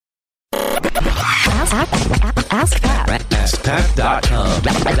AskPat.com.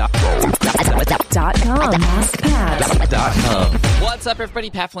 AskPat.com. What's up, everybody?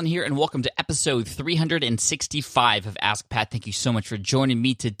 Pat Flynn here, and welcome to episode 365 of Ask Pat. Thank you so much for joining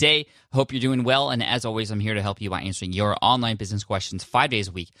me today. Hope you're doing well, and as always, I'm here to help you by answering your online business questions 5 days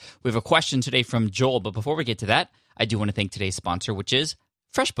a week. We have a question today from Joel, but before we get to that, I do want to thank today's sponsor, which is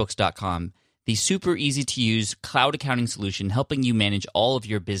FreshBooks.com. The super easy to use cloud accounting solution helping you manage all of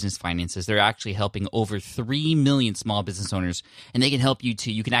your business finances. They're actually helping over 3 million small business owners, and they can help you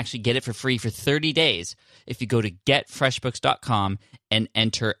too. You can actually get it for free for 30 days if you go to getfreshbooks.com and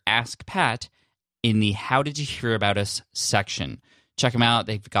enter Ask Pat in the How Did You Hear About Us section. Check them out.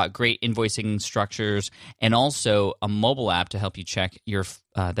 They've got great invoicing structures and also a mobile app to help you check your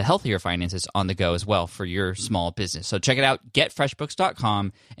the health of your finances on the go as well for your small business. So check it out,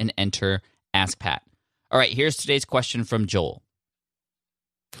 getfreshbooks.com, and enter Ask Pat. All right, here's today's question from Joel.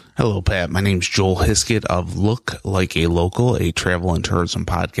 Hello, Pat. My name's Joel Hiskett of Look Like a Local, a travel and tourism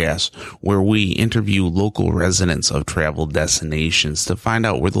podcast where we interview local residents of travel destinations to find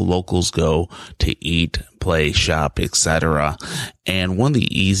out where the locals go to eat, play, shop, etc. And one of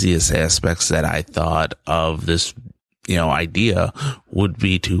the easiest aspects that I thought of this idea would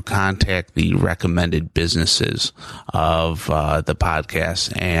be to contact the recommended businesses of the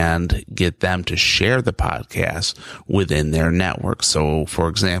podcast and get them to share the podcast within their network. So, for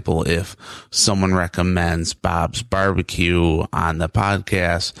example, if someone recommends Bob's Barbecue on the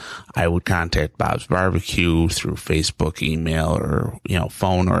podcast, I would contact Bob's Barbecue through Facebook, email, or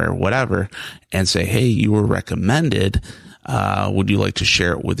phone or whatever, and say, "Hey, you were recommended. Would you like to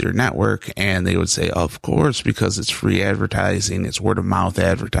share it with your network?" And they would say, "Of course," because it's free advertising, it's word of mouth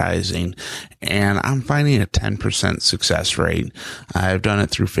advertising, and I'm finding a 10% success rate. I've done it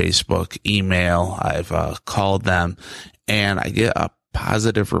through Facebook, email, I've called them, and I get a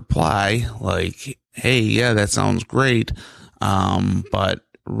positive reply like, "Hey, yeah, that sounds great," but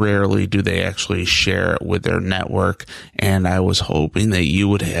rarely do they actually share it with their network. And I was hoping that you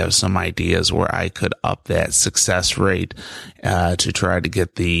would have some ideas where I could up that success rate to try to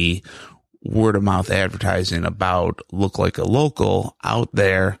get the word of mouth advertising about Look Like a Local out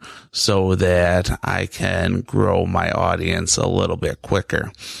there so that I can grow my audience a little bit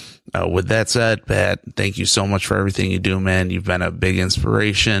quicker. With that said, Pat, thank you so much for everything you do, man. You've been a big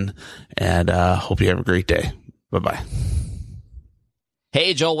inspiration, and hope you have a great day. Bye-bye.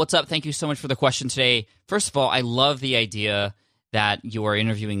 Hey, Joel, what's up? Thank you so much for the question today. First of all, I love the idea that you are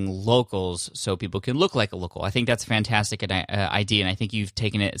interviewing locals so people can look like a local. I think that's a fantastic idea, and I think you've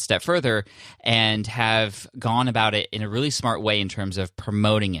taken it a step further and have gone about it in a really smart way in terms of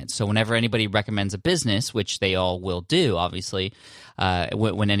promoting it. So whenever anybody recommends a business, which they all will do, obviously,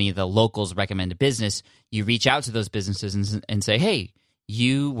 when any of the locals recommend a business, you reach out to those businesses and say, "Hey,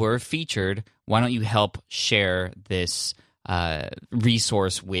 you were featured. Why don't you help share this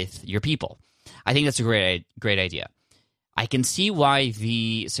resource with your people?" I think that's a great idea. I can see why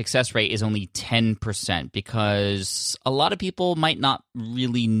the success rate is only 10% because a lot of people might not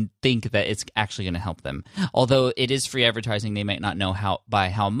really think that it's actually going to help them. Although it is free advertising, they might not know by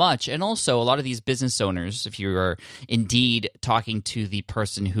how much. And also, a lot of these business owners, if you are indeed talking to the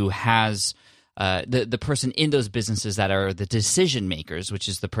person who has the person in those businesses that are the decision makers, which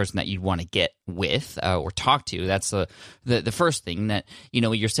is the person that you'd want to get with or talk to. That's the first thing that,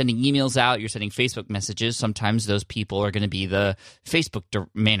 you're sending emails out, you're sending Facebook messages. Sometimes those people are going to be the Facebook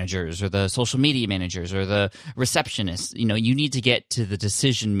managers or the social media managers or the receptionists. You need to get to the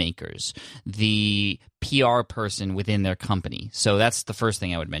decision makers, the PR person within their company. So that's the first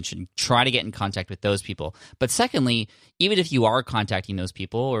thing I would mention. Try to get in contact with those people. But secondly, even if you are contacting those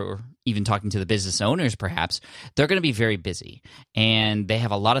people or even talking to the business owners perhaps, they're going to be very busy and they have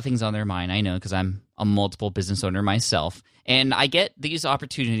a lot of things on their mind. I know because I'm a multiple business owner myself, and I get these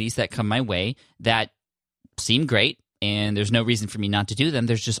opportunities that come my way that seem great, and there's no reason for me not to do them.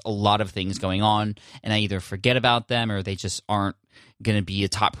 There's just a lot of things going on, and I either forget about them or they just aren't going to be a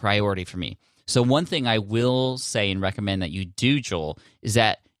top priority for me. So one thing I will say and recommend that you do, Joel, is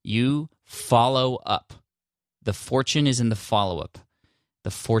that you follow up. The fortune is in the follow-up.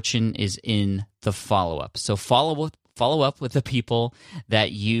 The fortune is in the follow-up. So follow up with the people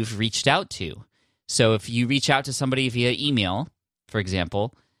that you've reached out to. So if you reach out to somebody via email, for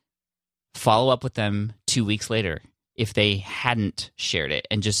example, follow up with them 2 weeks later if they hadn't shared it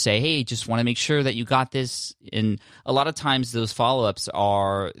and just say, "Hey, just want to make sure that you got this." And a lot of times those follow-ups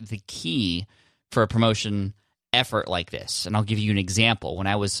are the key for a promotion effort like this. And I'll give you an example. When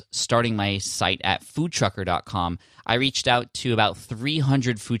I was starting my site at foodtrucker.com, I reached out to about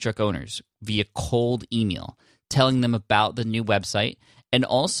 300 food truck owners via cold email, telling them about the new website and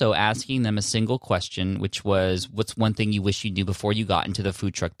also asking them a single question, which was, what's one thing you wish you knew before you got into the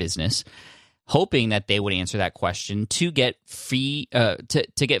food truck business? Hoping that they would answer that question to get free,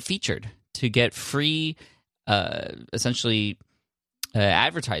 to get featured, to get free, essentially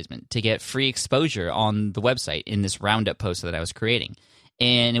advertisement, to get free exposure on the website in this roundup post that I was creating.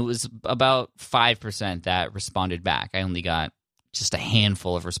 And it was about 5% that responded back. I only got just a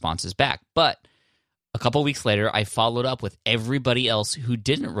handful of responses back. But a couple weeks later, I followed up with everybody else who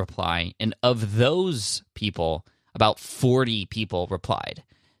didn't reply. And of those people, about 40 people replied.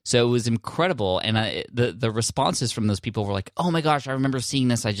 So it was incredible. And the responses from those people were like, oh my gosh, I remember seeing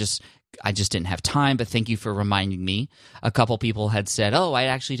this. I just didn't have time, but thank you for reminding me. A couple people had said, oh, I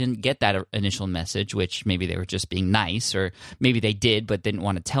actually didn't get that initial message, which maybe they were just being nice, or maybe they did but didn't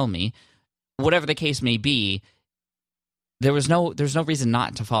want to tell me. Whatever the case may be, there's no reason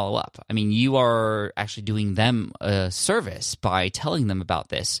not to follow up. I mean, you are actually doing them a service by telling them about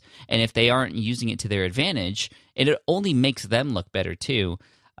this. And if they aren't using it to their advantage, and it only makes them look better too,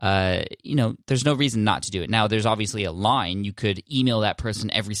 there's no reason not to do it. Now, there's obviously a line. You could email that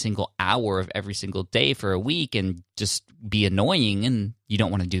person every single hour of every single day for a week and just be annoying, and you don't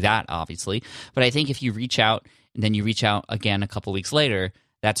want to do that, obviously. But I think if you reach out and then you reach out again a couple weeks later,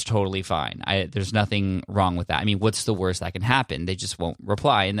 that's totally fine. There's nothing wrong with that. I mean, what's the worst that can happen? They just won't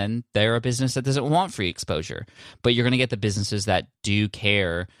reply, and then they're a business that doesn't want free exposure. But you're going to get the businesses that do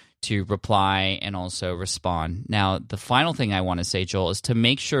care to reply and also respond. Now, the final thing I want to say, Joel, is to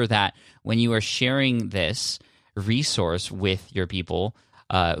make sure that when you are sharing this resource with your people,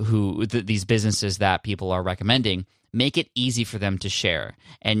 these businesses that people are recommending, make it easy for them to share,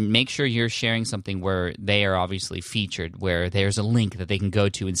 and make sure you're sharing something where they are obviously featured, where there's a link that they can go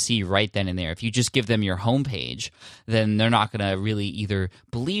to and see right then and there. If you just give them your homepage, then they're not going to really either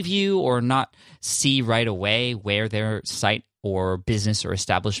believe you or not see right away where their site or business or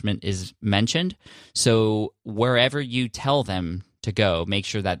establishment is mentioned. So wherever you tell them to go, make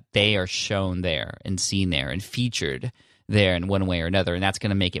sure that they are shown there and seen there and featured there in one way or another, and that's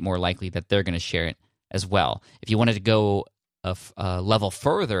going to make it more likely that they're going to share it as well. If you wanted to go a level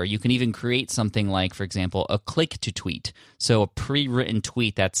further, you can even create something like, for example, a click to tweet. So a pre-written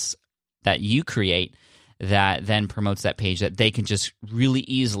tweet that you create that then promotes that page, that they can just really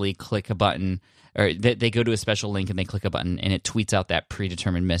easily click a button, or they go to a special link and they click a button and it tweets out that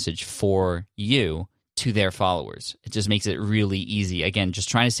predetermined message for you to their followers. It just makes it really easy. Again, just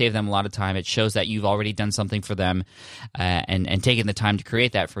trying to save them a lot of time. It shows that you've already done something for them and taken the time to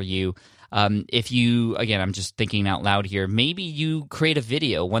create that for you. If you, again, I'm just thinking out loud here, maybe you create a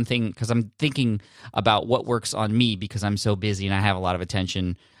video. One thing, because I'm thinking about what works on me because I'm so busy and I have a lot of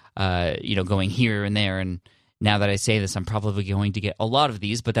attention, going here and there. And now that I say this, I'm probably going to get a lot of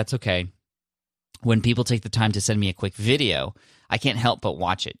these, but that's okay. When people take the time to send me a quick video, I can't help but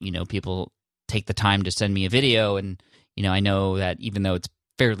watch it. People take the time to send me a video, and I know that even though it's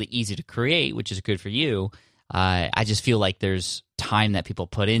fairly easy to create, which is good for you, I just feel like there's time that people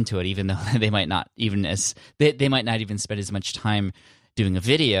put into it, even though they might not even spend as much time doing a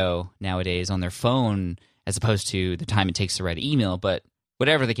video nowadays on their phone as opposed to the time it takes to write an email. But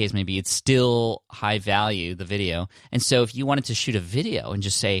whatever the case may be, it's still high value, the video. And so if you wanted to shoot a video and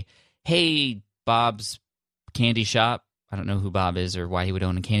just say, hey, Bob's Candy Shop, I don't know who Bob is or why he would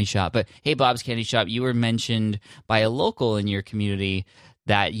own a candy shop, but hey, Bob's Candy Shop, you were mentioned by a local in your community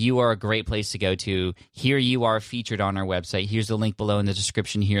that you are a great place to go to. Here you are featured on our website. Here's the link below in the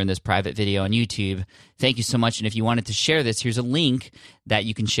description here in this private video on YouTube. Thank you so much. And if you wanted to share this, here's a link that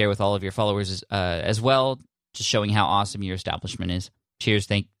you can share with all of your followers as well, just showing how awesome your establishment is. Cheers.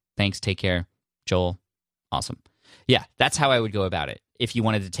 Thanks. Take care. Joel. Awesome. Yeah, that's how I would go about it if you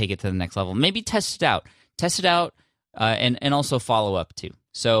wanted to take it to the next level. Maybe test it out. And also follow up too.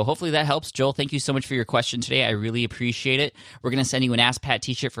 So hopefully that helps. Joel, thank you so much for your question today. I really appreciate it. We're going to send you an Ask Pat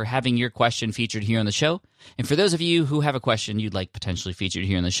t-shirt for having your question featured here on the show. And for those of you who have a question you'd like potentially featured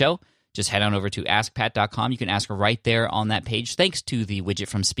here on the show, just head on over to askpat.com. You can ask right there on that page, thanks to the widget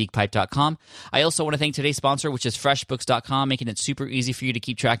from speakpipe.com. I also want to thank today's sponsor, which is freshbooks.com, making it super easy for you to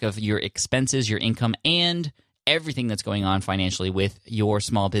keep track of your expenses, your income, and everything that's going on financially with your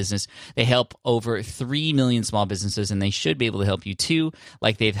small business. They help over 3 million small businesses, and they should be able to help you too,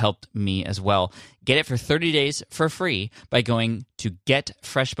 like they've helped me as well. Get it for 30 days for free by going to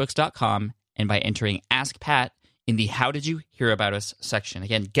getfreshbooks.com and by entering Ask Pat in the How Did You Hear About Us section.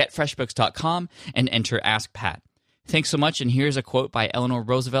 Again, getfreshbooks.com and enter Ask Pat. Thanks so much, and here's a quote by Eleanor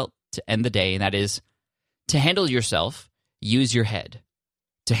Roosevelt to end the day, and that is, to handle yourself, use your head.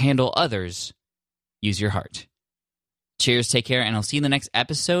 To handle others, use your heart. Cheers, take care, and I'll see you in the next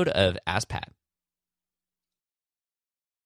episode of Ask Pat.